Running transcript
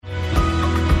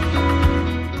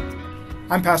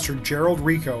I'm Pastor Gerald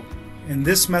Rico, and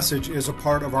this message is a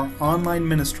part of our online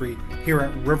ministry here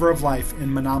at River of Life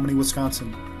in Menominee,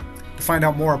 Wisconsin. To find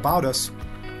out more about us,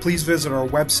 please visit our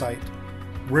website,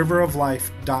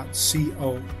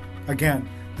 riveroflife.co. Again,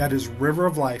 that is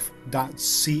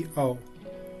riveroflife.co.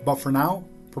 But for now,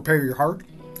 prepare your heart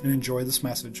and enjoy this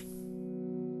message.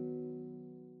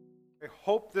 I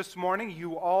hope this morning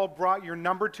you all brought your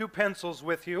number 2 pencils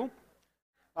with you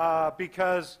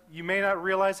because you may not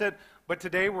realize it, but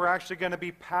today we're actually going to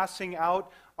be passing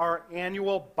out our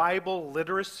annual Bible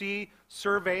literacy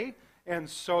survey. And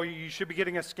so you should be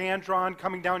getting a scan drawn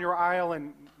coming down your aisle.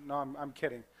 And no, I'm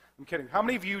kidding. I'm kidding. How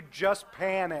many of you just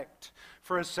panicked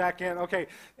for a second? Okay,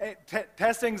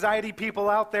 test anxiety people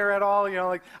out there at all? You know,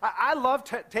 like I love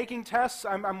taking tests.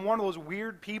 I'm one of those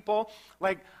weird people.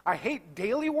 Like I hate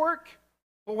daily work,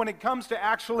 but when it comes to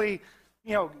actually,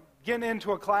 getting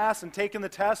into a class and taking the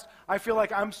test, I feel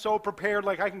like I'm so prepared.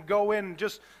 Like I can go in and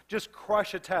just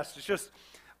crush a test. It's just.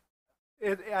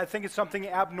 I think it's something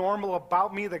abnormal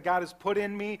about me that God has put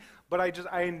in me, but I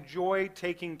enjoy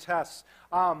taking tests.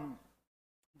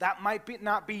 That might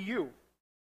not be you.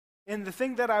 And the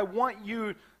thing that I want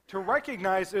you to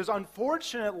recognize is,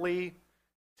 unfortunately,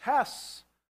 tests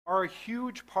are a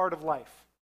huge part of life.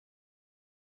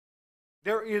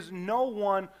 There is no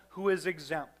one who is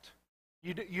exempt.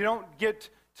 You don't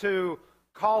get to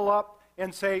call up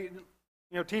and say,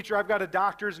 teacher, I've got a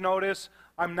doctor's notice.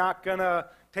 I'm not going to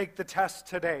take the test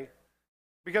today.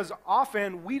 Because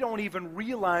often we don't even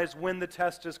realize when the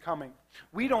test is coming.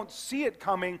 We don't see it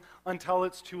coming until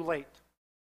it's too late.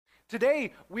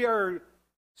 Today we are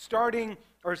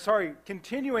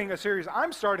continuing a series.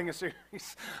 I'm starting a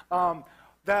series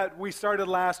that we started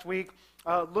last week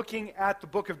looking at the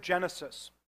book of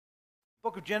Genesis. The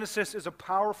book of Genesis is a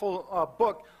powerful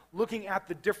book looking at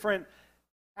the different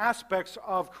aspects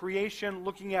of creation,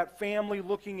 looking at family,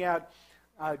 looking at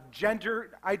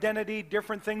gender identity,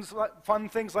 different things, fun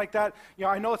things like that.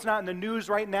 I know it's not in the news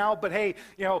right now, but hey,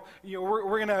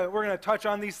 we're gonna touch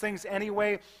on these things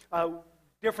anyway.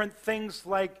 Different things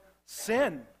like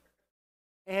sin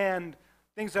and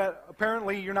things that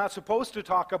apparently you're not supposed to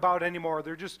talk about anymore.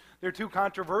 They're too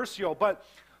controversial. But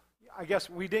I guess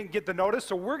we didn't get the notice,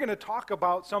 so we're going to talk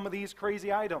about some of these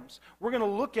crazy items. We're going to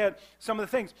look at some of the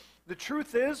things. The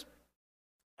truth is,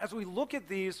 as we look at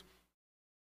these,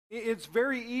 it's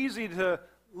very easy to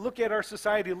look at our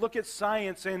society, look at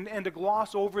science, and to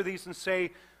gloss over these and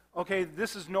say, okay,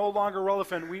 this is no longer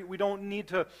relevant. We don't need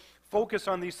to focus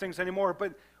on these things anymore.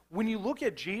 But when you look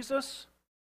at Jesus,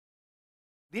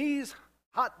 these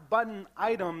hot-button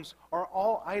items are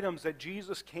all items that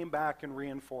Jesus came back and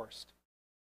reinforced.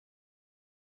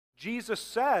 Jesus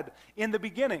said in the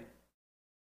beginning,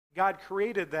 God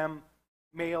created them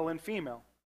male and female.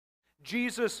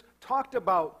 Jesus talked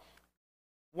about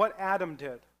what Adam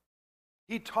did.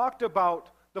 He talked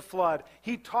about the flood.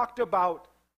 He talked about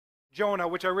Jonah,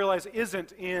 which I realize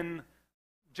isn't in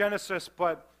Genesis,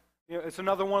 but it's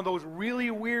another one of those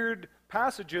really weird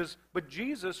passages, but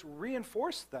Jesus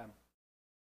reinforced them.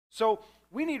 So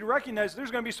we need to recognize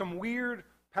there's going to be some weird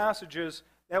passages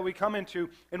that we come into,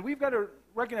 and we've got to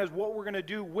recognize what we're going to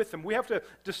do with them. We have to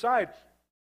decide,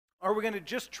 are we going to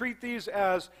just treat these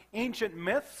as ancient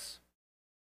myths,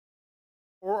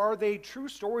 or are they true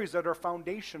stories that are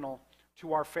foundational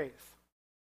to our faith?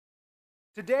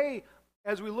 Today,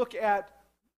 as we look at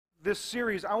this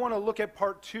series, I want to look at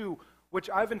part 2, which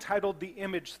I've entitled The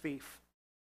Image Thief.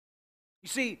 You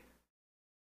see,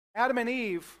 Adam and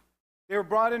Eve, they were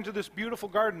brought into this beautiful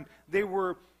garden. They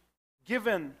were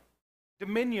given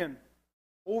dominion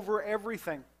over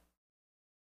everything.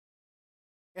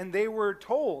 And they were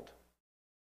told,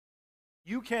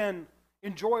 you can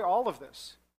enjoy all of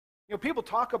this. People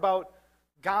talk about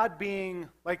God being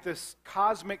like this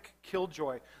cosmic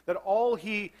killjoy, that all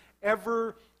he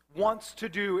ever wants to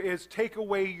do is take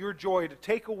away your joy, to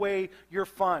take away your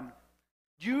fun.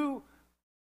 Do you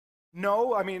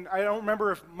know, I don't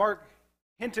remember if Mark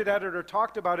hinted at it or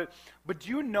talked about it, but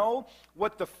do you know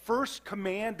what the first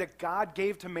command that God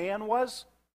gave to man was?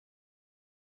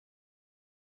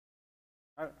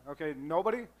 Okay,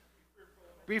 nobody?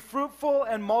 Be fruitful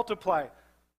and multiply.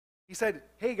 He said,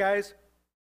 hey guys,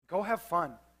 go have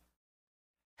fun.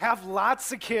 Have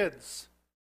lots of kids.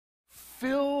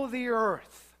 Fill the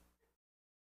earth.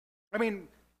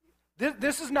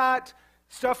 This is not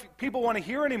stuff people want to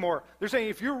hear anymore. They're saying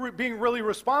if you're being really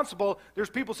responsible, there's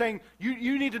people saying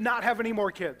you need to not have any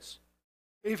more kids.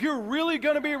 If you're really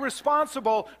going to be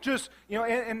responsible, just,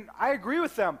 and I agree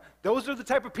with them. Those are the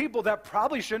type of people that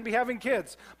probably shouldn't be having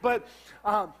kids. But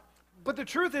the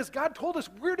truth is, God told us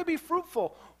we're to be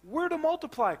fruitful, we're to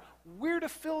multiply, we're to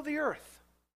fill the earth.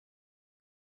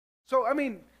 So, I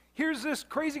mean, here's this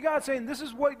crazy God saying, this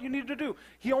is what you need to do.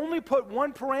 He only put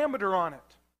one parameter on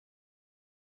it.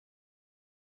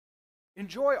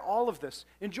 Enjoy all of this.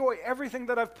 Enjoy everything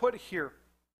that I've put here.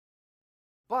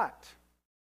 But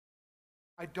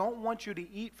I don't want you to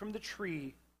eat from the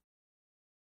tree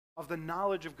of the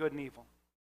knowledge of good and evil.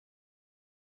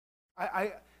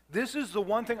 This is the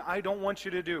one thing I don't want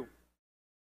you to do.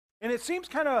 And it seems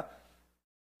kind of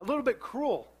a little bit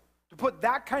cruel to put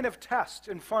that kind of test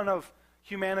in front of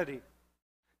humanity.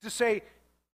 To say,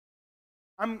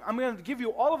 I'm going to give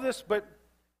you all of this, but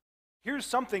here's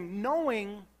something,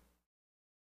 knowing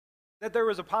that there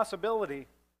is a possibility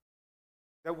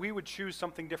that we would choose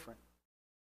something different.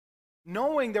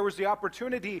 Knowing there was the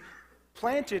opportunity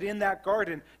planted in that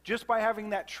garden just by having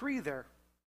that tree there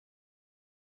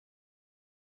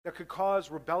that could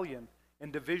cause rebellion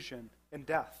and division and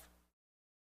death.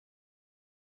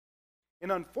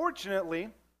 And unfortunately,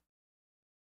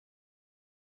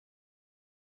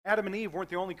 Adam and Eve weren't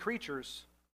the only creatures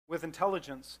with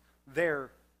intelligence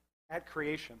there at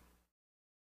creation.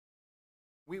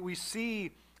 We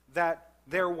see that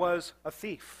there was a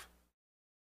thief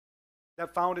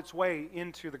that found its way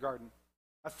into the garden.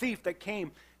 A thief that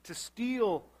came to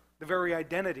steal the very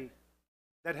identity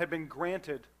that had been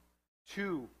granted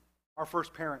to our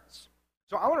first parents.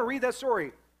 So I want to read that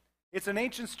story. It's an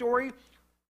ancient story,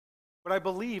 but I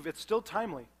believe it's still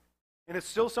timely. And it's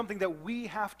still something that we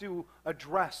have to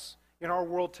address in our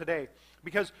world today.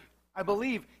 Because I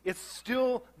believe it's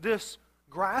still this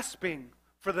grasping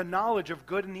for the knowledge of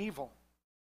good and evil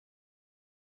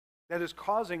that is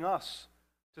causing us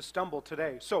to stumble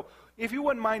today. So, if you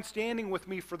wouldn't mind standing with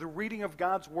me for the reading of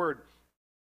God's Word,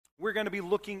 we're going to be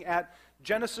looking at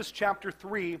Genesis chapter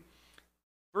 3,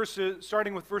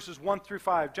 starting with verses 1 through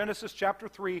 5. Genesis chapter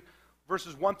 3,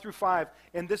 verses 1 through 5,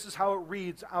 and this is how it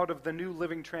reads out of the New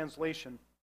Living Translation.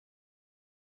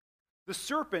 The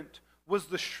serpent was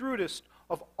the shrewdest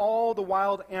of all the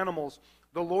wild animals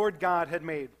the Lord God had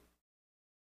made.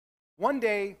 One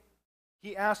day,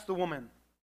 he asked the woman,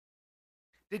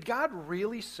 "Did God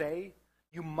really say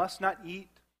you must not eat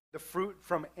the fruit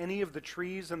from any of the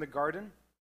trees in the garden?"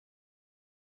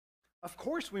 "Of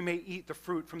course we may eat the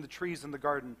fruit from the trees in the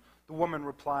garden," the woman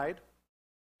replied.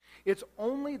 "It's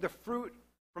only the fruit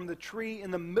from the tree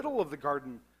in the middle of the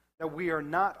garden that we are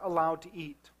not allowed to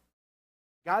eat.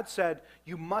 God said,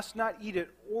 you must not eat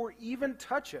it or even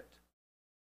touch it.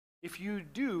 If you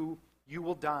do, you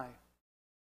will die."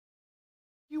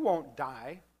 "You won't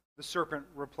die," the serpent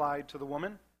replied to the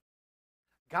woman.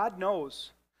 "God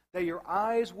knows that your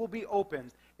eyes will be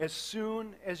opened as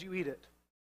soon as you eat it,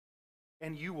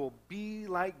 and you will be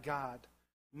like God,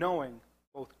 knowing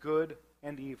both good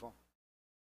and evil."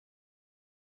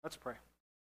 Let's pray.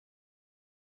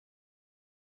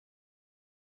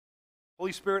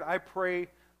 Holy Spirit, I pray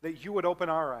that you would open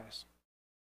our eyes.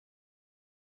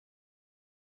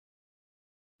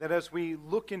 That as we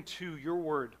look into your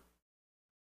word,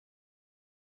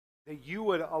 that you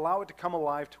would allow it to come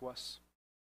alive to us.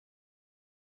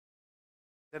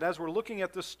 That as we're looking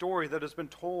at this story that has been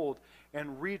told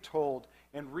and retold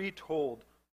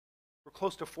for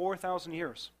close to 4,000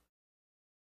 years,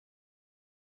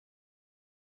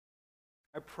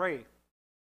 I pray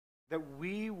that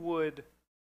we would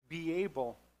be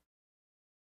able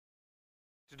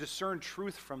to discern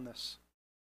truth from this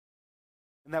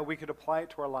and that we could apply it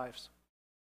to our lives.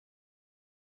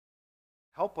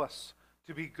 Help us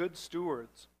to be good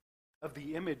stewards of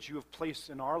the image you have placed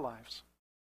in our lives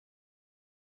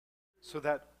so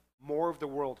that more of the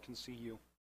world can see you.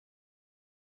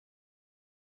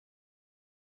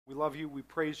 We love you, we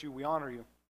praise you, we honor you,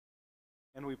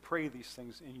 and we pray these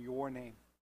things in your name.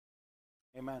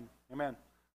 Amen. Amen.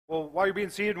 Well, while you're being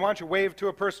seated, why don't you wave to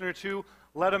a person or two,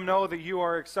 let them know that you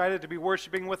are excited to be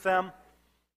worshiping with them.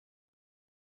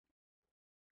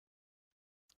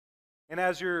 And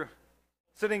as you're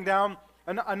sitting down,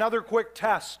 another quick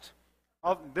test.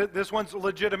 This one's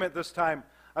legitimate this time.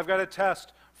 I've got a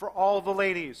test for all the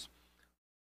ladies.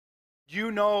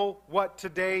 You know what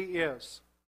today is.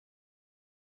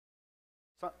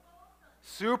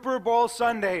 Super Bowl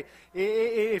Sunday.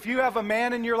 If you have a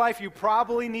man in your life, you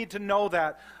probably need to know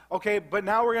that. Okay, but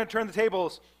now we're going to turn the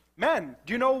tables. Men,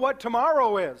 do you know what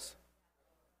tomorrow is?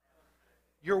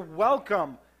 You're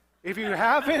welcome. If you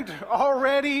haven't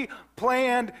already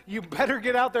planned, you better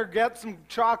get out there, get some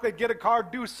chocolate, get a card,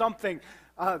 do something.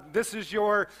 This is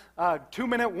your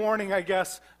 2-minute warning, I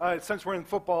guess, since we're in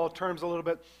football terms a little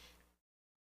bit.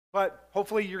 But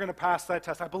hopefully you're going to pass that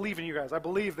test. I believe in you guys. I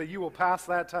believe that you will pass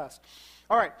that test.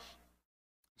 All right.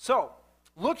 So,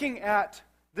 looking at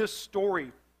this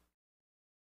story,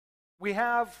 we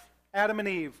have Adam and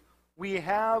Eve we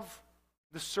have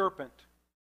the serpent,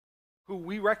 who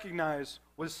we recognize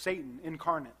was Satan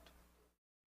incarnate.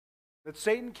 That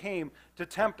Satan came to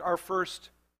tempt our first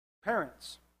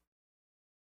parents.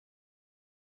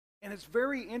 And it's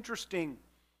very interesting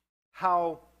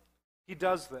how he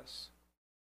does this.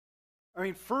 I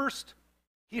mean, first,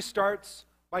 he starts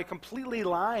by completely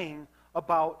lying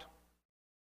about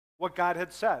what God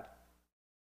had said.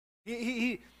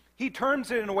 He turns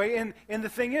it in a way, and the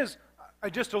thing is, I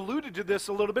just alluded to this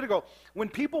a little bit ago. When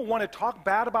people want to talk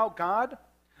bad about God,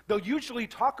 they'll usually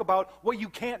talk about what you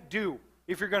can't do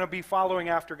if you're going to be following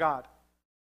after God.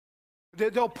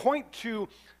 They'll point to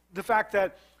the fact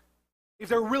that if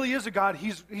there really is a God,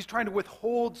 he's trying to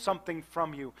withhold something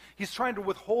from you. He's trying to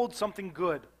withhold something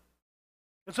good.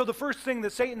 And so the first thing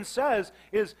that Satan says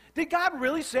is, did God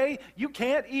really say you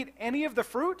can't eat any of the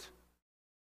fruit?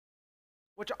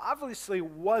 Which obviously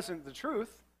wasn't the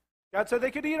truth. God said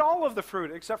they could eat all of the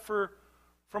fruit except for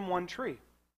from one tree.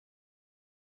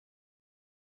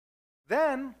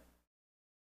 Then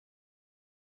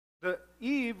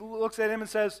Eve looks at him and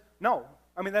says, no,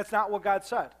 I mean, that's not what God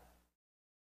said.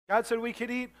 God said we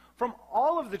could eat from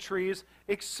all of the trees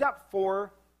except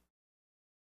for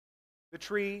the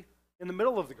tree in the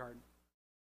middle of the garden.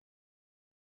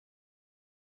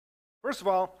 First of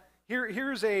all,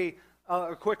 here's a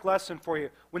quick lesson for you.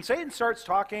 When Satan starts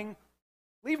talking,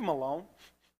 leave him alone.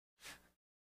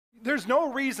 There's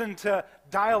no reason to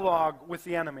dialogue with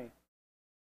the enemy.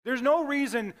 There's no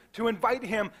reason to invite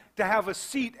him to have a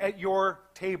seat at your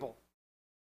table.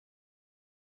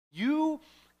 You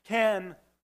can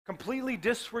completely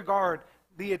disregard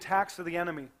the attacks of the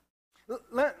enemy.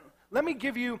 Let me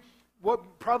give you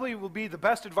what probably will be the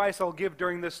best advice I'll give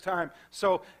during this time.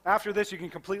 So after this, you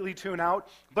can completely tune out.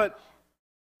 But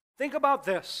think about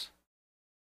this.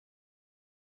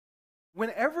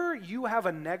 Whenever you have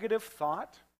a negative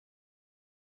thought,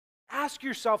 ask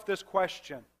yourself this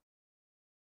question.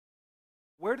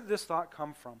 Where did this thought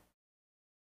come from?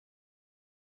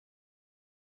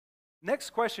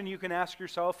 Next question you can ask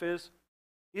yourself is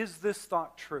this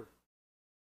thought true?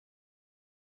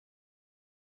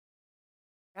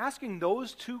 Asking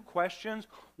those two questions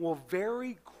will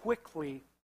very quickly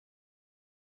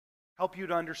help you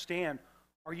to understand,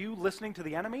 are you listening to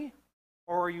the enemy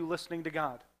or are you listening to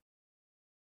God?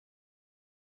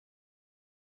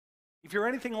 If you're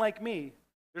anything like me,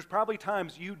 there's probably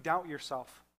times you doubt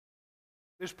yourself.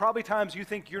 There's probably times you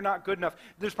think you're not good enough.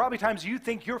 There's probably times you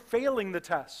think you're failing the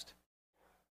test.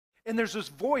 And there's this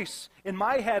voice, in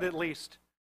my head at least,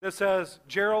 that says,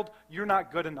 Gerald, you're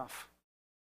not good enough.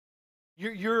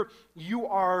 You're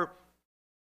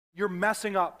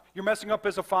messing up. You're messing up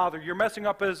as a father. You're messing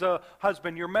up as a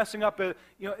husband. You're messing up,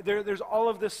 there's all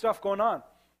of this stuff going on.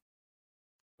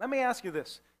 Let me ask you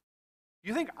this. Do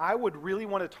you think I would really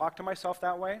want to talk to myself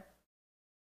that way?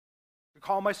 To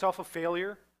call myself a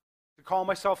failure? To call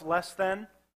myself less than?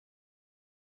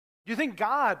 Do you think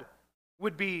God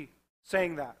would be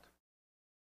saying that?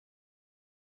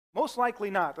 Most likely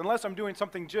not, unless I'm doing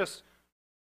something just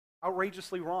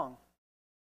outrageously wrong.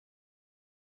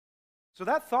 So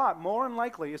that thought, more than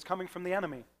likely, is coming from the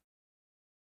enemy.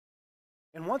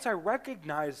 And once I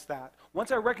recognize that,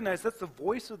 that's the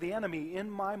voice of the enemy in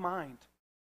my mind,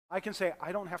 I can say,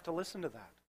 I don't have to listen to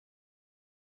that.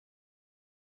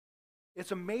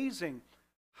 It's amazing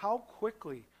how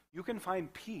quickly you can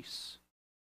find peace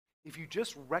if you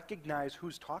just recognize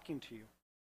who's talking to you.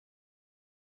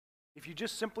 If you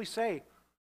just simply say,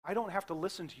 I don't have to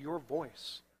listen to your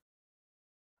voice.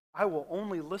 I will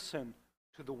only listen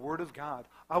to the Word of God.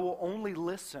 I will only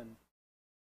listen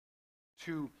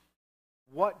to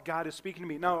what God is speaking to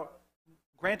me. Now,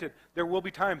 granted, there will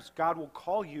be times God will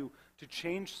call you to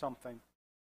change something.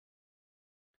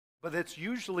 But it's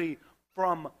usually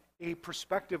from a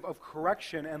perspective of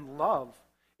correction and love.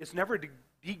 It's never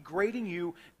degrading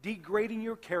you, degrading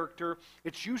your character.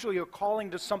 It's usually a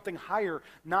calling to something higher,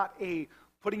 not a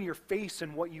putting your face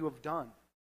in what you have done.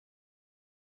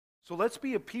 So let's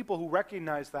be a people who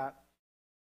recognize that.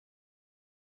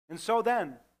 And so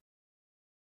then,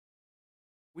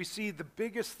 we see the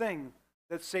biggest thing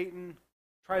that Satan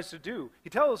tries to do. He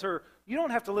tells her, you don't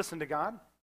have to listen to God.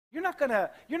 You're not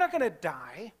gonna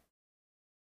die.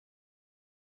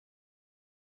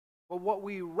 But what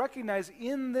we recognize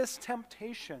in this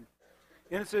temptation,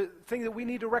 and it's a thing that we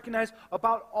need to recognize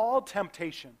about all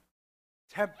temptation,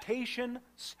 temptation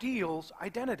steals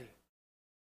identity.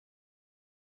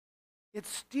 It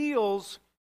steals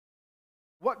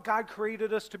what God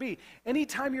created us to be.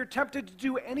 Anytime you're tempted to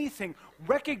do anything,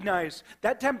 recognize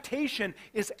that temptation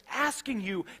is asking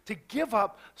you to give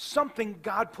up something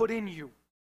God put in you.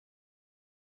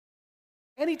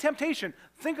 Any temptation,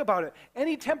 think about it.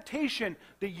 Any temptation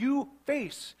that you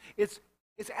face, it's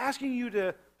asking you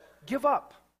to give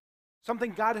up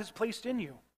something God has placed in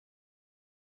you.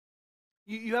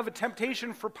 You have a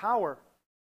temptation for power.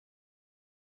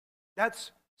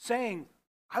 That's saying,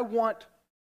 I want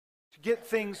to get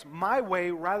things my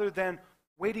way rather than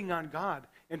waiting on God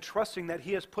and trusting that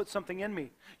He has put something in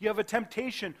me. You have a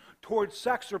temptation towards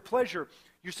sex or pleasure.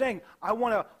 You're saying, I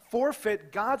want to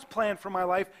forfeit God's plan for my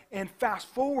life and fast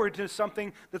forward to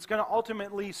something that's going to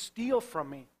ultimately steal from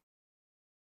me.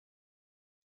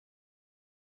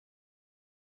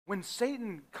 When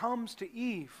Satan comes to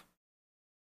Eve,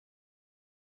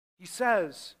 he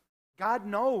says, God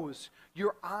knows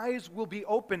your eyes will be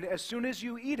opened as soon as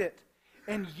you eat it,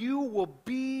 and you will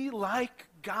be like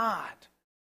God,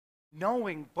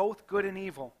 knowing both good and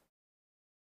evil.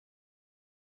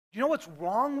 Do you know what's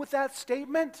wrong with that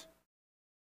statement?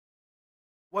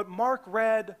 What Mark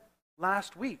read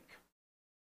last week.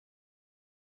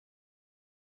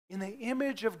 In the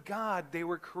image of God, they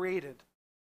were created.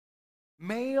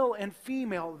 Male and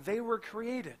female, they were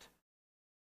created.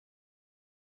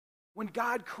 When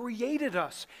God created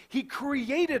us, He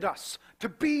created us to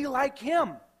be like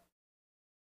Him.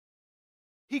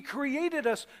 He created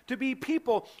us to be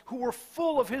people who were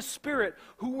full of His Spirit,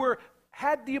 who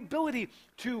had the ability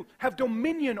to have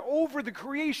dominion over the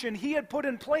creation He had put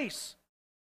in place.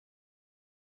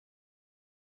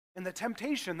 And the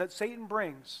temptation that Satan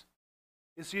brings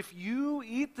is if you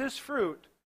eat this fruit,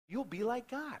 you'll be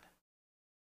like God.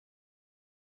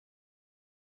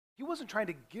 He wasn't trying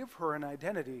to give her an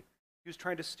identity. He was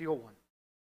trying to steal one.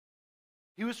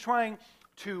 He was trying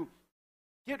to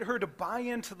get her to buy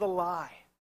into the lie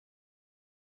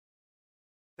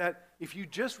that if you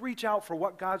just reach out for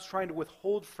what God's trying to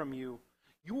withhold from you,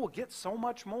 you will get so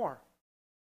much more.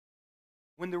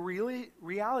 When the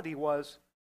reality was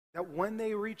that when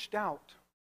they reached out,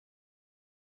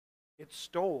 it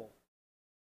stole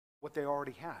what they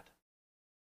already had.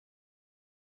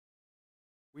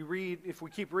 We read, if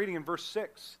we keep reading in verse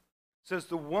 6, it says,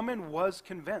 the woman was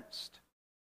convinced.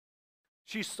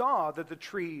 She saw that the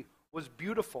tree was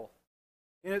beautiful,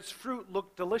 and its fruit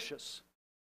looked delicious.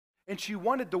 And she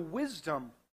wanted the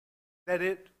wisdom that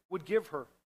it would give her.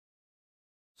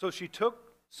 So she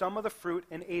took some of the fruit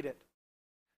and ate it.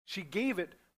 She gave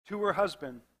it to her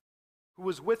husband, who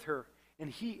was with her,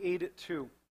 and he ate it too.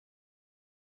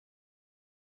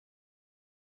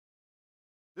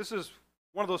 This is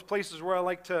one of those places where I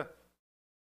like to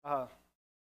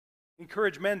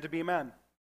encourage men to be men.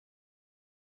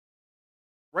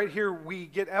 Right here we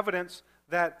get evidence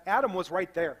that Adam was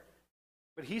right there,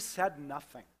 but he said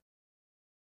nothing.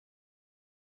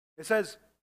 It says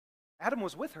Adam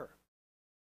was with her,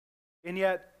 and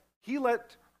yet he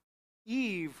let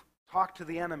Eve talk to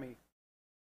the enemy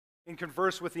and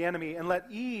converse with the enemy and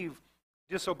let Eve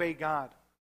disobey God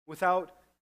without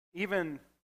even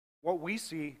what we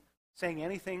see saying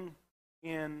anything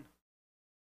in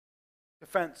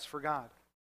defense for God.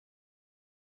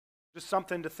 Just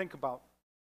something to think about.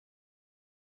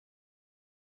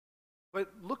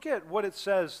 But look at what it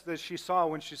says that she saw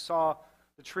when she saw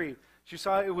the tree. She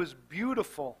saw it was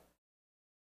beautiful,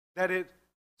 that its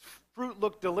fruit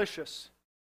looked delicious,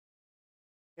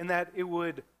 and that it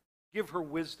would give her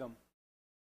wisdom.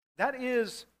 That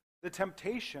is the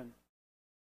temptation.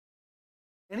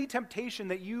 Any temptation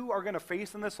that you are going to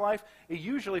face in this life, it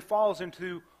usually falls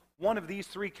into one of these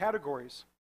three categories.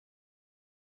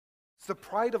 It's the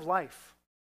pride of life.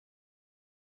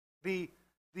 The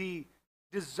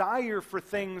desire for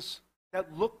things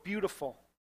that look beautiful.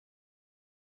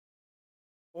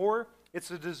 Or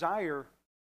it's a desire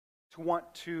to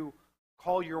want to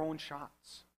call your own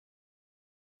shots.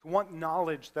 To want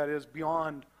knowledge that is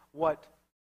beyond what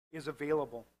is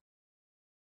available.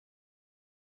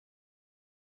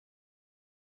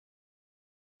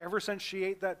 Ever since she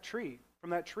ate that tree,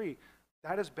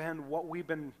 that has been what we've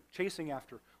been chasing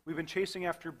after. We've been chasing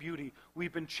after beauty.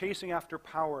 We've been chasing after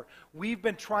power. We've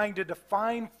been trying to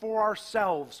define for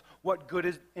ourselves what good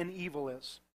is and evil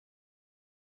is.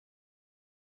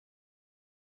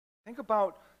 Think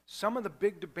about some of the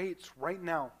big debates right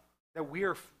now that we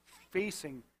are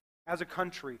facing as a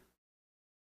country.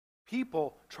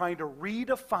 People trying to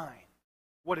redefine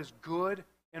what is good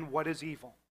and what is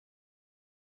evil.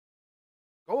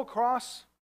 Go across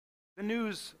the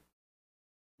news,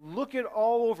 look it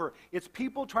all over. It's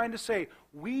people trying to say,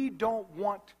 we don't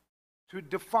want to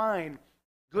define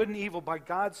good and evil by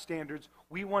God's standards.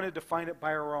 We want to define it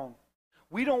by our own.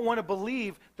 We don't want to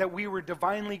believe that we were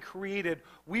divinely created.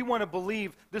 We want to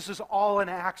believe this is all an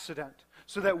accident.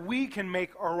 so that we can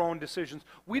make our own decisions.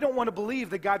 We don't want to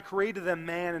believe that God created them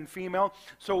man and female,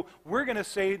 so we're going to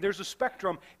say there's a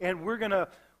spectrum, and we're going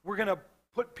to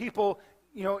put people,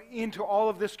 into all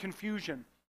of this confusion.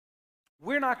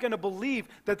 We're not going to believe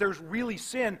that there's really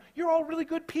sin. You're all really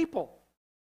good people.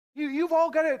 You've all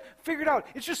got it figured out.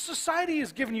 It's just society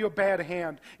is giving you a bad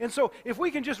hand. And so if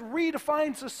we can just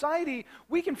redefine society,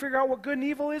 we can figure out what good and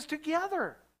evil is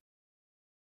together.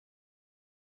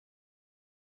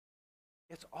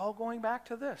 It's all going back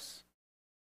to this.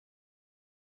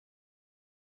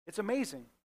 It's amazing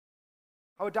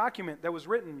how a document that was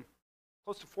written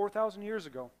close to 4,000 years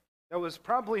ago, that was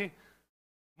probably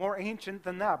more ancient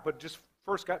than that, but just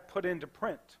first got put into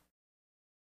print,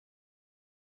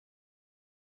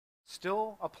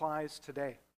 still applies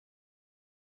today.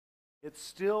 It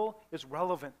still is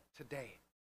relevant today.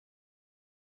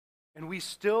 And we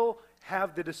still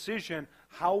have the decision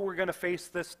how we're going to face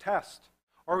this test.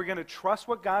 Are we going to trust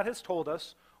what God has told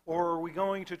us, or are we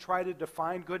going to try to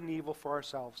define good and evil for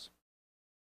ourselves?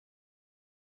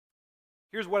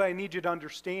 Here's what I need you to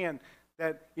understand,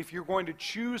 that if you're going to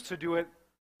choose to do it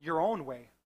your own way,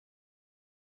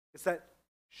 it's that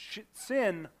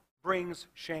sin brings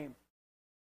shame.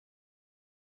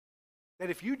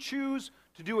 That if you choose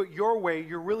to do it your way,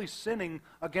 you're really sinning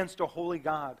against a holy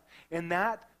God. And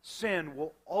that sin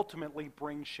will ultimately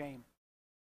bring shame.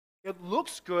 It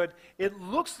looks good, it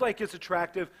looks like it's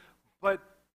attractive, but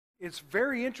it's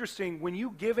very interesting when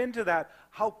you give into that,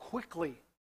 how quickly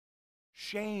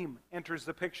shame enters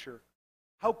the picture.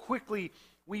 How quickly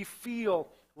we feel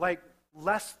like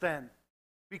less than,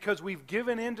 because we've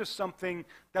given into something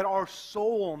that our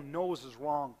soul knows is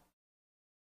wrong.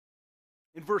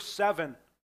 In verse 7,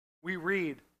 we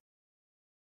read,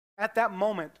 "At that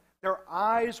moment, their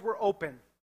eyes were open,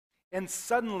 and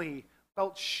suddenly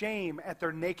felt shame at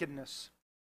their nakedness.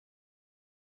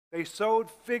 They sewed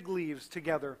fig leaves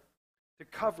together to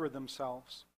cover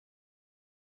themselves."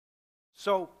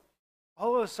 So,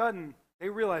 all of a sudden, they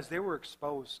realized they were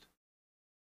exposed.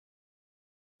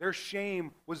 Their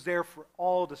shame was there for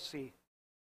all to see.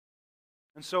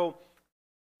 And so,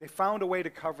 they found a way to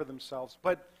cover themselves.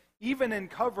 But even in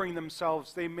covering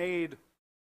themselves, they made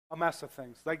a mess of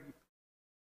things. Like,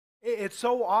 it's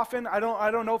so often, I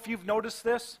don't know if you've noticed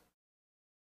this,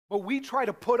 but we try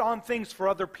to put on things for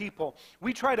other people.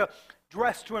 We try to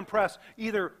dress to impress,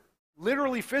 either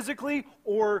literally, physically,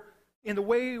 or in the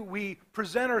way we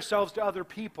present ourselves to other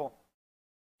people.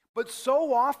 But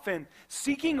so often,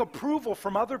 seeking approval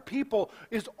from other people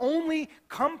is only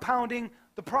compounding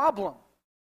the problem.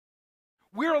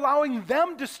 We're allowing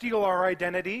them to steal our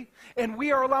identity, and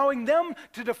we are allowing them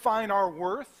to define our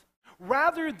worth,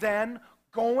 rather than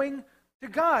going to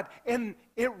God. And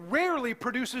it rarely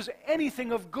produces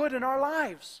anything of good in our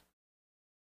lives.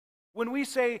 When we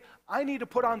say, I need to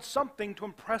put on something to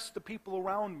impress the people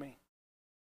around me,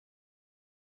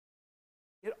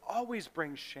 it always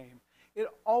brings shame. It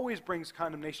always brings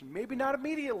condemnation. Maybe not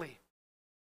immediately,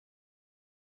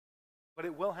 but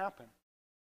it will happen.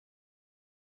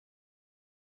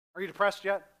 Are you depressed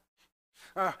yet?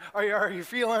 Are you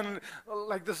feeling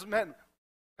like this meant,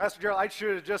 Pastor Gerald, I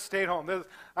should have just stayed home.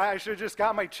 I should have just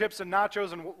got my chips and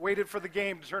nachos and waited for the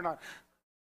game to turn on.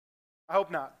 I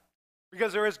hope not,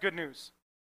 because there is good news.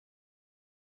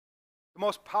 The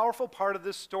most powerful part of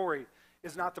this story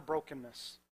is not the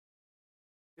brokenness,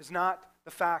 is not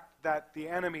the fact that the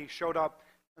enemy showed up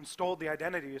and stole the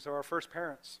identities of our first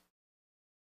parents.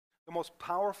 The most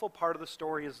powerful part of the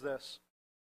story is this: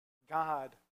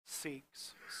 God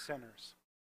seeks sinners.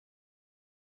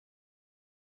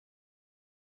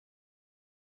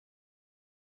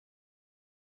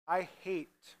 I hate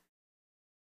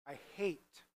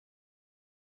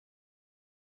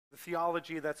the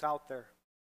theology that's out there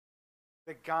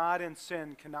that God and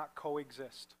sin cannot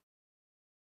coexist.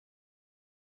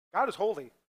 God is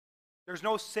holy. There's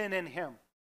no sin in him.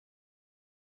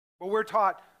 But we're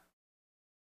taught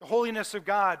the holiness of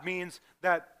God means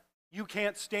that you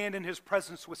can't stand in his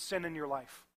presence with sin in your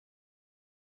life.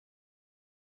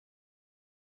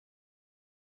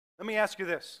 Let me ask you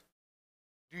this.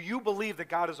 Do you believe that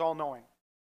God is all-knowing?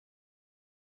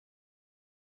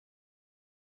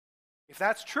 If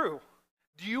that's true,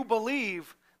 do you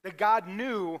believe that God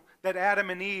knew that Adam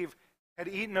and Eve had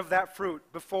eaten of that fruit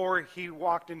before he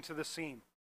walked into the scene?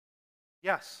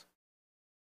 Yes.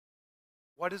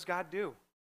 What does God do?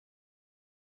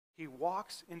 He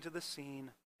walks into the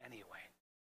scene anyway.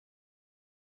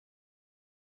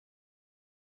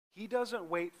 He doesn't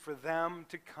wait for them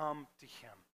to come to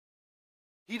him.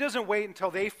 He doesn't wait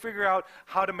until they figure out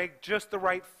how to make just the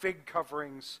right fig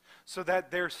coverings so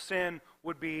that their sin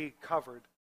would be covered.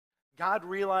 God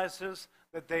realizes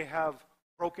that they have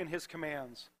broken his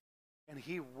commands, and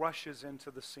he rushes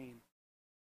into the scene.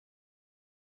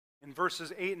 In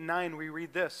verses 8 and 9, we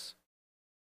read this.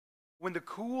 When the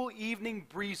cool evening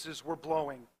breezes were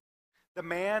blowing, the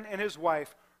man and his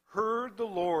wife heard the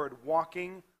Lord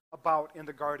walking about in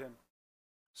the garden.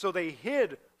 So they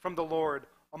hid from the Lord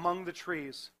among the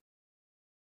trees.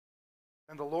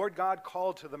 And the Lord God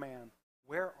called to the man,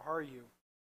 "Where are you?"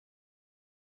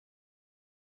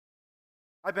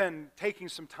 I've been taking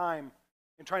some time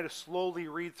and trying to slowly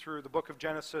read through the book of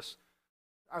Genesis.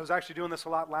 I was actually doing this a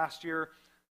lot last year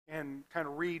and kind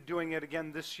of redoing it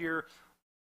again this year.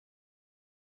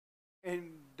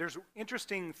 And there's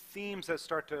interesting themes that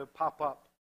start to pop up.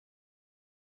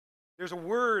 There's a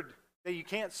word that you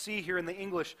can't see here in the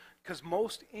English because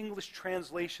most English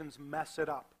translations mess it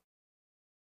up.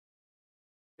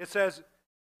 It says,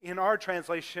 in our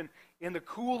translation, in the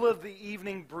cool of the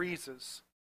evening breezes.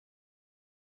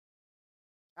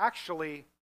 Actually,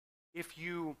 if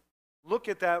you look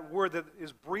at that word that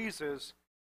is breezes,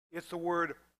 it's the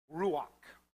word ruach,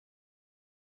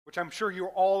 which I'm sure you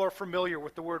all are familiar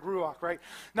with the word ruach, right?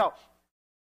 Now,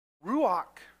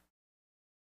 ruach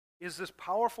is this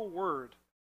powerful word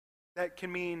that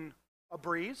can mean a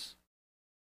breeze.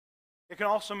 It can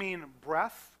also mean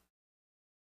breath.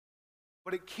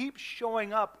 But it keeps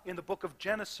showing up in the book of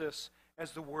Genesis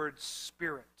as the word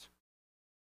spirit.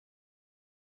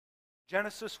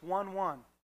 Genesis 1:1.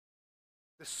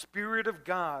 The Spirit of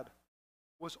God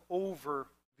was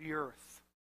over the earth.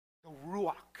 The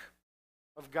ruach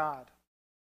of God.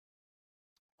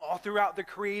 All throughout the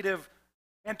creative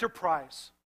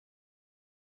enterprise,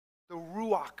 the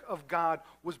ruach of God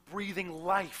was breathing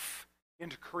life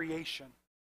into creation.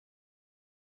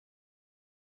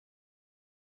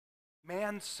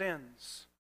 Man sins,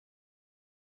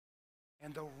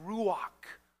 and the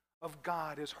ruach of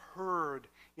God is heard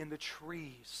in the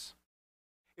trees.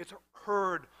 It's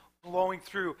heard blowing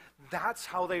through. That's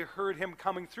how they heard him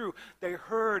coming through. They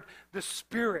heard the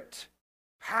Spirit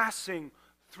passing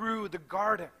through the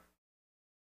garden.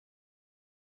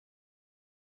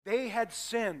 They had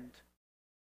sinned,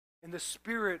 and the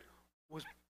Spirit was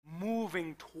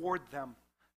moving toward them,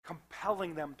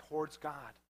 compelling them towards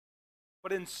God.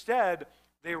 But instead,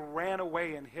 they ran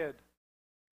away and hid.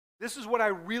 This is what I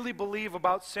really believe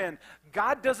about sin.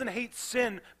 God doesn't hate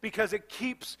sin because it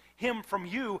keeps him from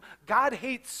you. God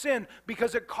hates sin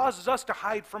because it causes us to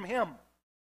hide from him.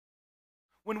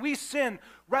 When we sin,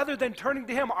 rather than turning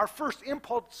to him, our first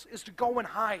impulse is to go and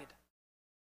hide.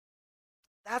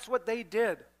 That's what they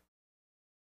did.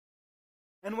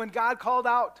 And when God called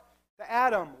out to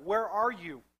Adam, "Where are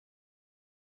you?"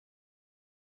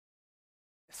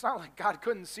 It's not like God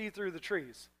couldn't see through the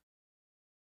trees.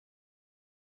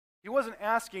 He wasn't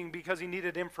asking because he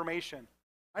needed information.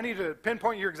 I need to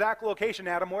pinpoint your exact location,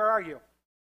 Adam. Where are you?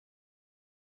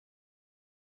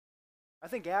 I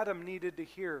think Adam needed to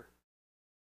hear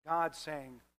God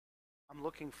saying, "I'm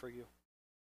looking for you."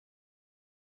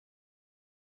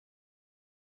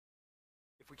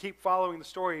 If we keep following the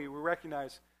story, we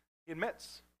recognize he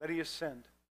admits that he has sinned.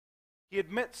 He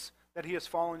admits that he has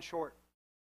fallen short.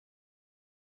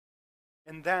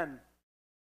 And then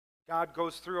God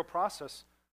goes through a process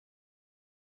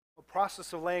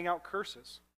of laying out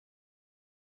curses.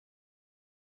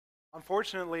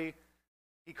 Unfortunately,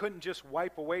 he couldn't just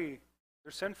wipe away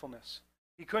their sinfulness.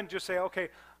 He couldn't just say,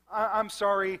 "Okay, I'm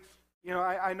sorry. You know,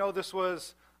 I know this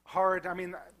was hard. I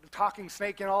mean, the talking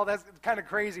snake and all that's kind of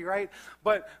crazy, right?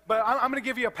 But I'm going to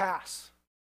give you a pass."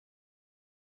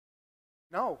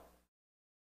 No.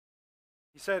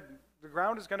 He said, the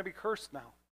ground is going to be cursed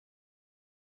now.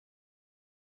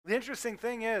 The interesting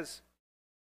thing is,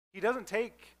 he doesn't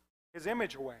take his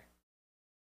image away.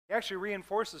 He actually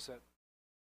reinforces it.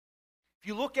 If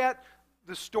you look at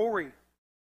the story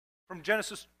from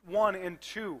Genesis 1 and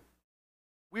 2,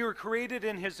 we were created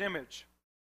in his image.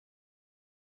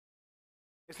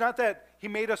 It's not that he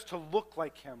made us to look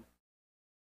like him.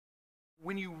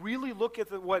 When you really look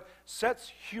at what sets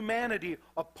humanity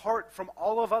apart from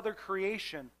all of other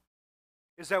creation,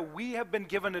 is that we have been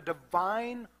given a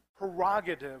divine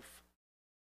prerogative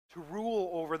to rule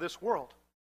over this world.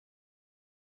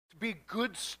 To be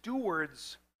good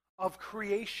stewards of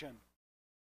creation.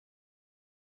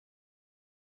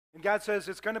 And God says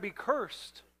it's going to be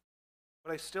cursed,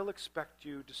 but I still expect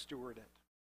you to steward it.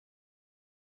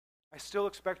 I still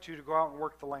expect you to go out and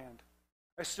work the land.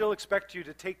 I still expect you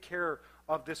to take care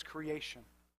of this creation.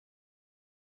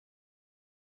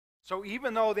 So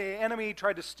even though the enemy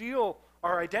tried to steal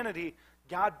our identity,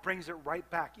 God brings it right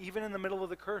back, even in the middle of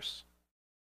the curse.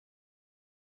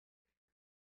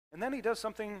 And then he does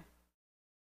something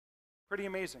pretty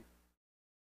amazing.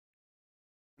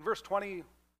 In verse 21,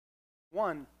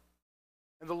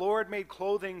 and the Lord made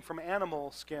clothing from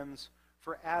animal skins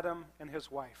for Adam and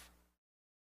his wife.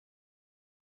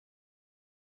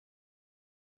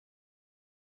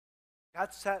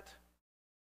 God set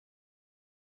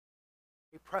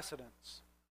a precedence.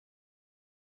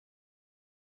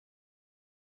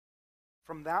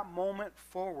 From that moment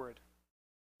forward,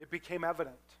 it became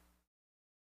evident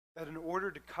that in order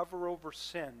to cover over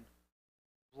sin,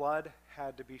 blood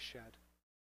had to be shed.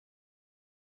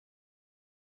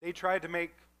 They tried to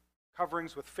make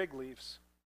coverings with fig leaves.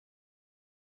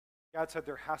 God said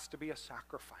there has to be a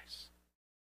sacrifice.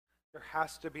 There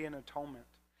has to be an atonement.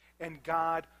 And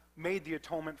God made the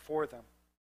atonement for them.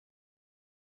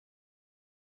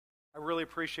 I really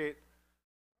appreciate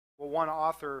what one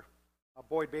author,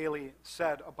 Boyd Bailey,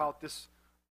 said about this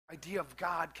idea of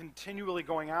God continually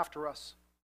going after us.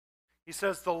 He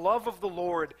says, the love of the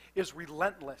Lord is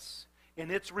relentless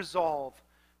in its resolve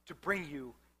to bring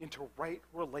you into right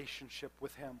relationship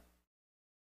with Him.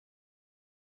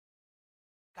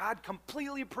 God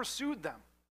completely pursued them.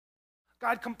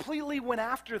 God completely went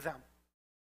after them.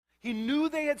 He knew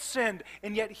they had sinned,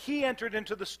 and yet He entered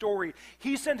into the story.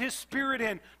 He sent His Spirit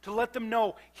in to let them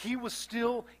know He was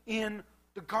still in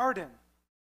the garden.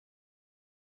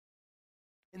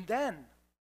 And then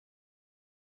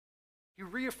He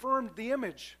reaffirmed the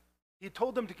image. He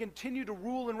told them to continue to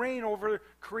rule and reign over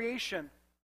creation.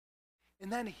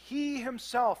 And then He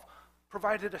Himself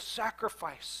provided a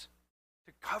sacrifice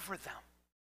to cover them.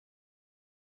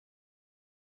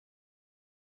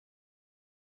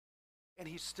 And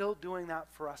He's still doing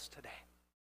that for us today.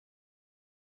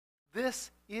 This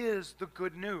is the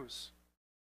good news.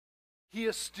 He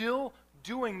is still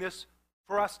doing this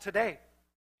for us today.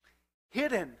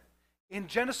 Hidden in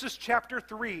Genesis chapter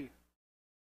 3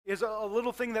 is a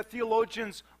little thing that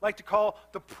theologians like to call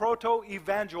the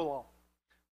proto-evangelion,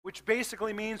 which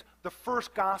basically means the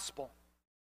first gospel.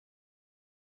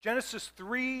 Genesis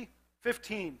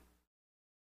 3:15.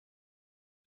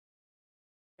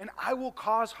 And I will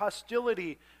cause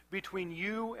hostility between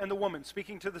you and the woman.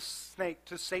 Speaking to the snake,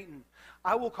 to Satan.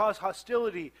 I will cause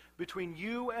hostility between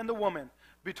you and the woman,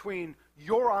 between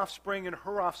your offspring and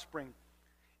her offspring.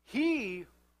 He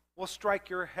will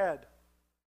strike your head,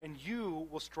 and you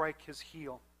will strike his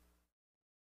heel.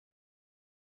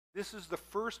 This is the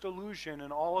first allusion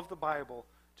in all of the Bible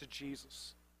to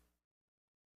Jesus.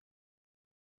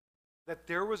 That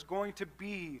there was going to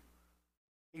be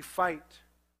a fight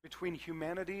between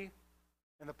humanity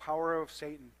and the power of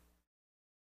Satan.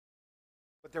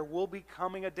 But there will be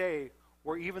coming a day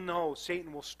where even though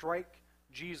Satan will strike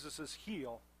Jesus'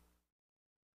 heel,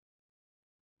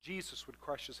 Jesus would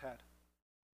crush his head.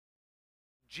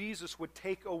 Jesus would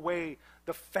take away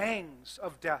the fangs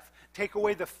of death, take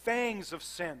away the fangs of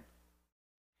sin,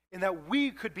 and that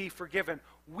we could be forgiven,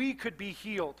 we could be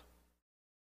healed.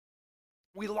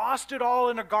 We lost it all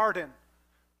in a garden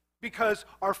because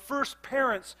our first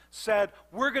parents said,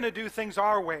 we're going to do things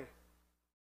our way.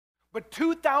 But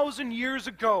 2,000 years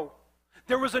ago,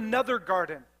 there was another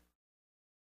garden.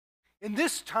 And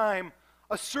this time,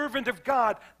 a servant of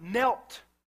God knelt.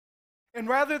 And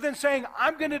rather than saying,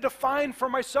 I'm going to define for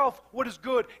myself what is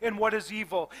good and what is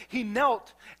evil, he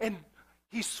knelt and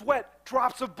he sweat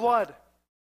drops of blood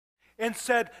and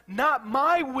said, not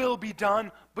my will be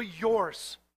done, but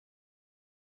yours.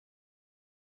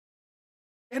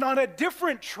 And on a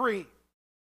different tree,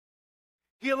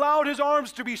 he allowed his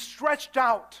arms to be stretched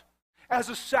out as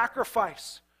a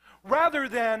sacrifice. Rather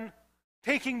than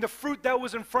taking the fruit that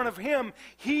was in front of him,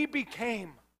 he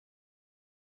became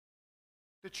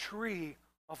the tree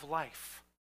of life.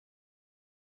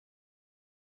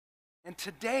 And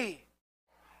today,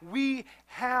 we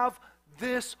have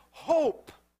this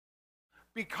hope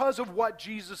because of what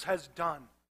Jesus has done.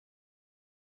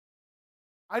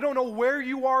 I don't know where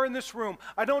you are in this room.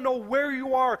 I don't know where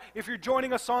you are if you're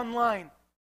joining us online.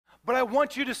 But I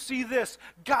want you to see this.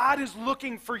 God is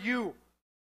looking for you.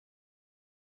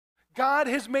 God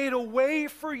has made a way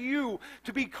for you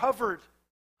to be covered.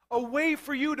 A way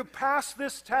for you to pass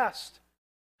this test.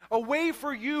 A way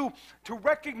for you to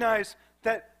recognize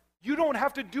that you don't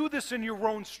have to do this in your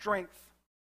own strength.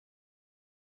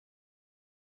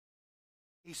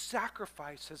 A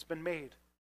sacrifice has been made.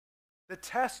 The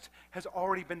test has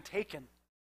already been taken.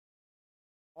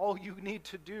 All you need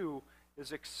to do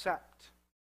is accept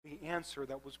the answer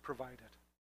that was provided.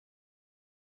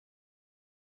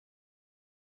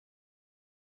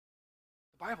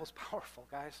 The Bible's powerful,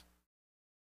 guys.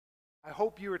 I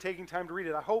hope you are taking time to read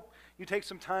it. I hope you take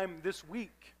some time this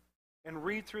week and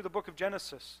read through the book of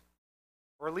Genesis.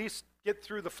 Or at least get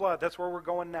through the flood. That's where we're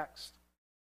going next.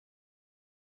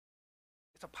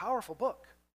 It's a powerful book.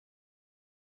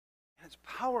 And it's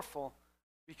powerful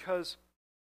because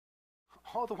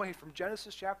all the way from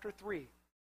Genesis chapter 3 to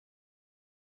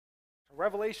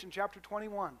Revelation chapter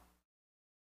 21,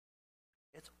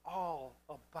 it's all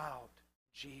about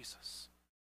Jesus.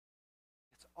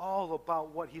 It's all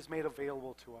about what he's made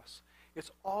available to us.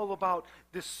 It's all about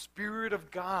the Spirit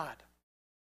of God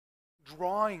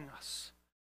drawing us,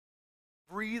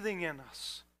 breathing in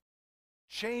us,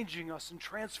 changing us, and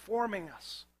transforming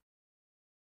us.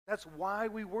 That's why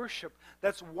we worship.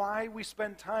 That's why we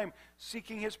spend time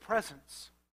seeking his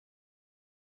presence.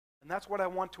 And that's what I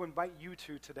want to invite you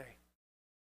to today.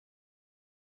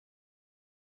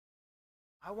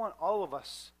 I want all of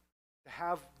us to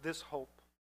have this hope.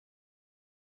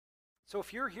 So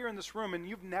if you're here in this room and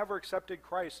you've never accepted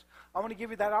Christ, I want to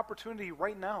give you that opportunity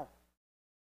right now.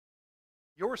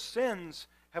 Your sins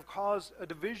have caused a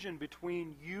division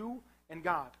between you and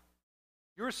God.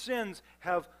 Your sins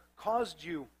have caused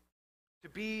you to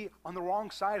be on the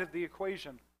wrong side of the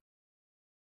equation.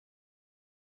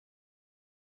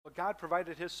 But God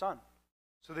provided his Son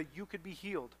so that you could be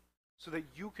healed, so that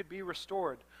you could be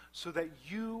restored, so that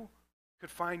you could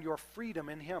find your freedom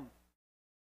in him.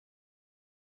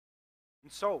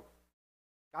 And so,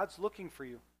 God's looking for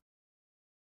you.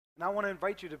 And I want to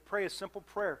invite you to pray a simple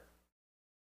prayer.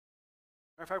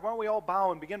 Matter of fact, why don't we all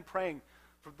bow and begin praying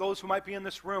for those who might be in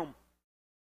this room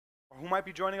or who might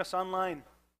be joining us online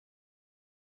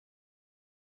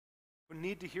who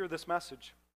need to hear this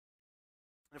message.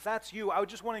 And if that's you, I would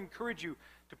just want to encourage you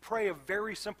to pray a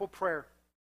very simple prayer.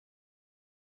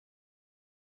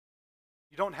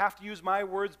 You don't have to use my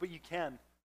words, but you can.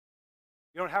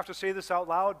 You don't have to say this out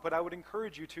loud, but I would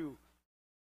encourage you to.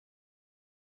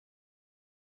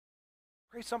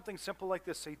 Pray something simple like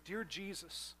this. Say, "Dear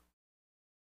Jesus,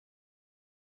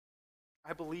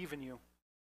 I believe in you.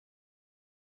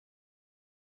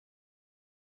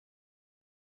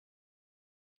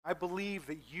 I believe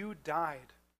that you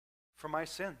died for my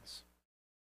sins.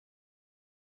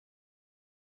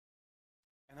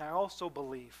 And I also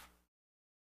believe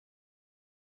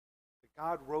that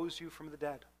God rose you from the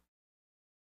dead.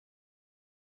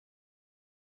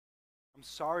 I'm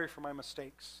sorry for my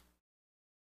mistakes.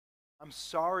 I'm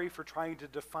sorry for trying to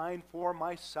define for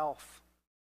myself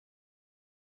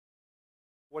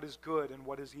what is good and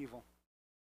what is evil.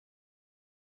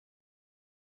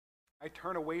 I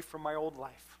turn away from my old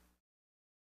life.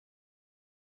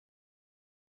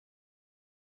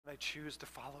 And I choose to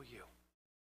follow you.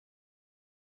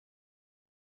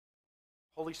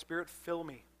 Holy Spirit, fill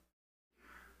me.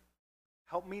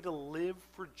 Help me to live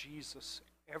for Jesus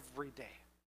every day.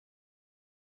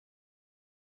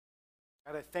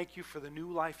 God, I thank you for the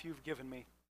new life you've given me.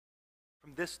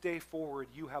 From this day forward,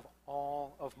 you have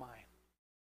all of mine.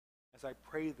 As I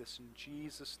pray this in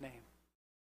Jesus' name.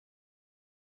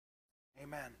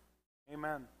 Amen.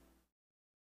 Amen.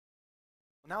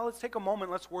 Well, now let's take a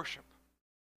moment, let's worship.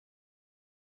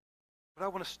 But I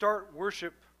want to start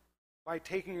worship by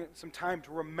taking some time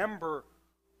to remember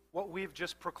what we've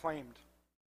just proclaimed.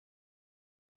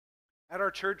 At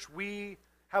our church, we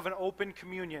have an open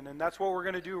communion, and that's what we're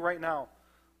going to do right now.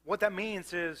 What that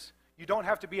means is you don't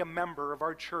have to be a member of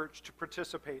our church to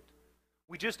participate.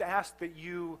 We just ask that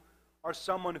you are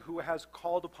someone who has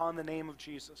called upon the name of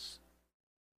Jesus,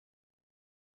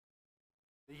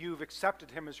 that you've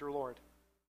accepted him as your Lord.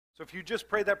 So if you just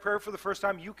prayed that prayer for the first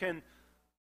time, you can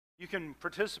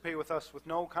participate with us with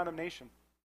no condemnation.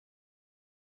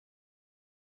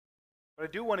 But I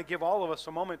do want to give all of us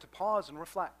a moment to pause and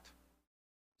reflect.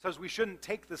 It says we shouldn't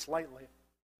take this lightly.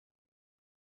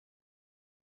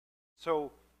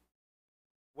 So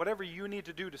whatever you need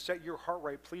to do to set your heart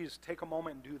right, please take a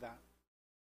moment and do that.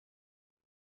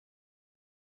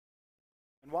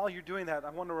 And while you're doing that, I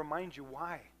want to remind you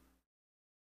why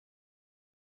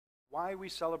we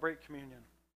celebrate communion.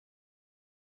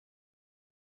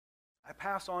 I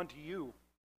pass on to you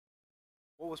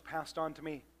what was passed on to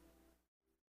me.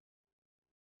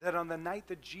 That on the night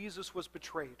that Jesus was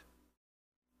betrayed,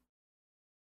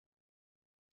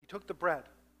 he took the bread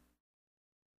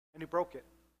and he broke it.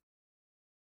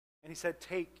 And he said,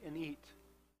 "Take and eat.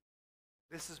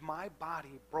 This is my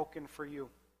body broken for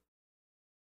you."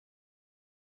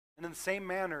 And in the same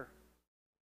manner,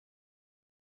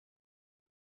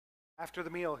 after the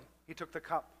meal, he took the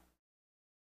cup.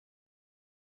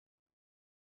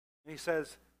 And he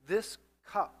says, "This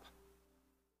cup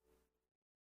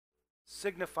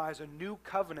signifies a new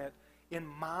covenant in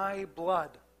my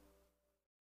blood."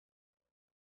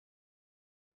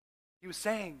 He was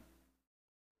saying,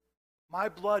 my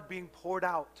blood being poured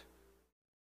out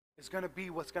is going to be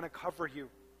what's going to cover you.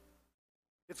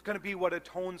 It's going to be what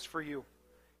atones for you.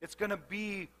 It's going to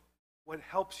be what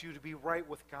helps you to be right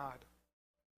with God.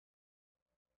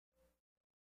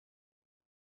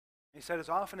 He said, as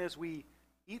often as we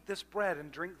eat this bread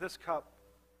and drink this cup,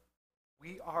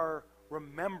 we are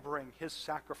remembering his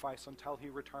sacrifice until he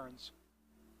returns.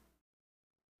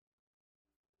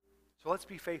 So let's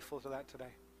be faithful to that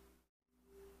today.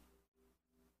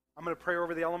 I'm going to pray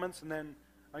over the elements, and then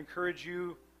I encourage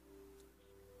you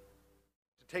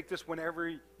to take this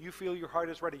whenever you feel your heart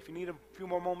is ready. If you need a few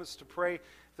more moments to pray, if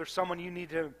there's someone you need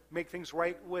to make things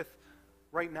right with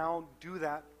right now, do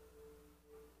that.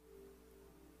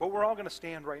 But we're all going to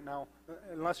stand right now,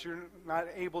 unless you're not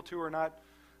able to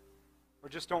or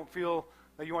just don't feel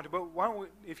that you want to. But why don't we,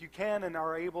 if you can and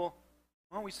are able,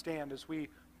 why don't we stand as we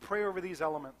pray over these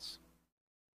elements?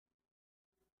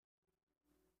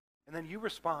 And then you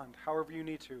respond however you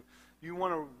need to. You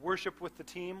want to worship with the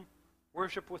team?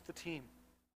 Worship with the team.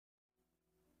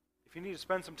 If you need to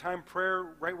spend some time in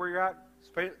prayer right where you're at,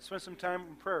 spend some time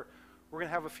in prayer. We're going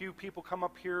to have a few people come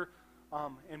up here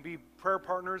and be prayer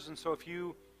partners. And so if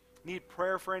you need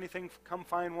prayer for anything, come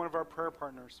find one of our prayer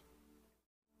partners.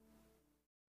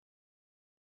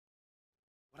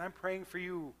 What I'm praying for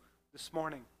you this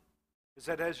morning is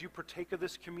that as you partake of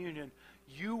this communion,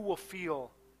 you will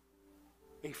feel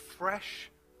a fresh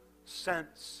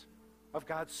sense of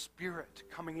God's Spirit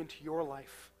coming into your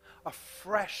life, a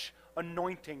fresh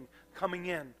anointing coming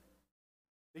in,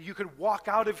 that you could walk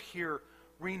out of here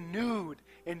renewed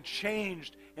and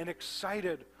changed and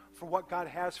excited for what God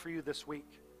has for you this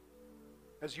week,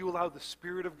 as you allow the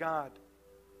Spirit of God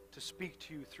to speak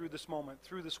to you through this moment,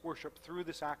 through this worship, through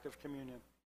this act of communion.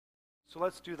 So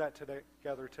let's do that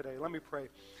together today. Let me pray.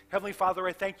 Heavenly Father,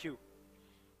 I thank you.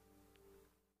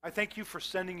 I thank you for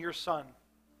sending your Son,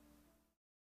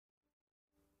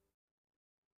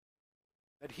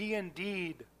 that he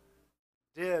indeed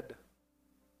did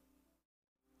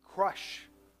crush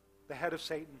the head of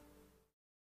Satan.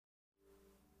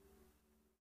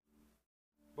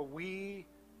 But we,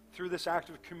 through this act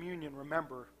of communion,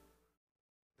 remember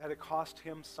that it cost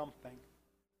him something,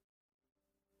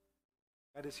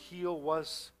 that his heel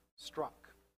was struck.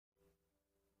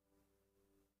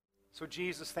 So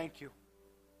Jesus, thank you.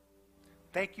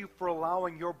 Thank you for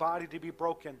allowing your body to be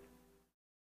broken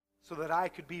so that I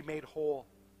could be made whole.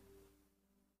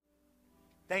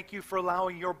 Thank you for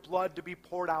allowing your blood to be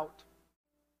poured out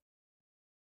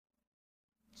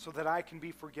so that I can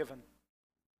be forgiven.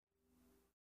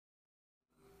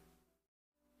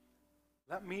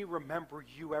 Let me remember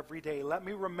you every day. Let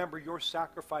me remember your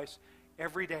sacrifice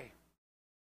every day,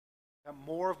 that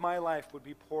more of my life would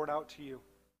be poured out to you.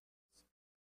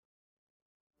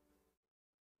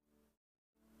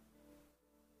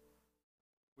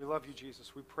 We love you,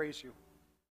 Jesus. We praise you.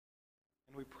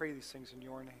 And we pray these things in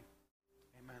your name.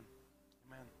 Amen.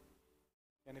 Amen.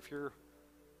 And if you're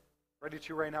ready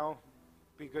to right now,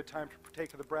 be a good time to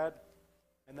partake of the bread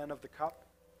and then of the cup.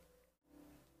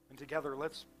 And together,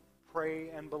 let's pray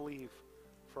and believe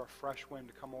for a fresh wind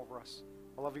to come over us.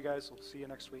 I love you guys. We'll see you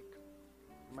next week.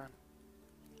 Amen.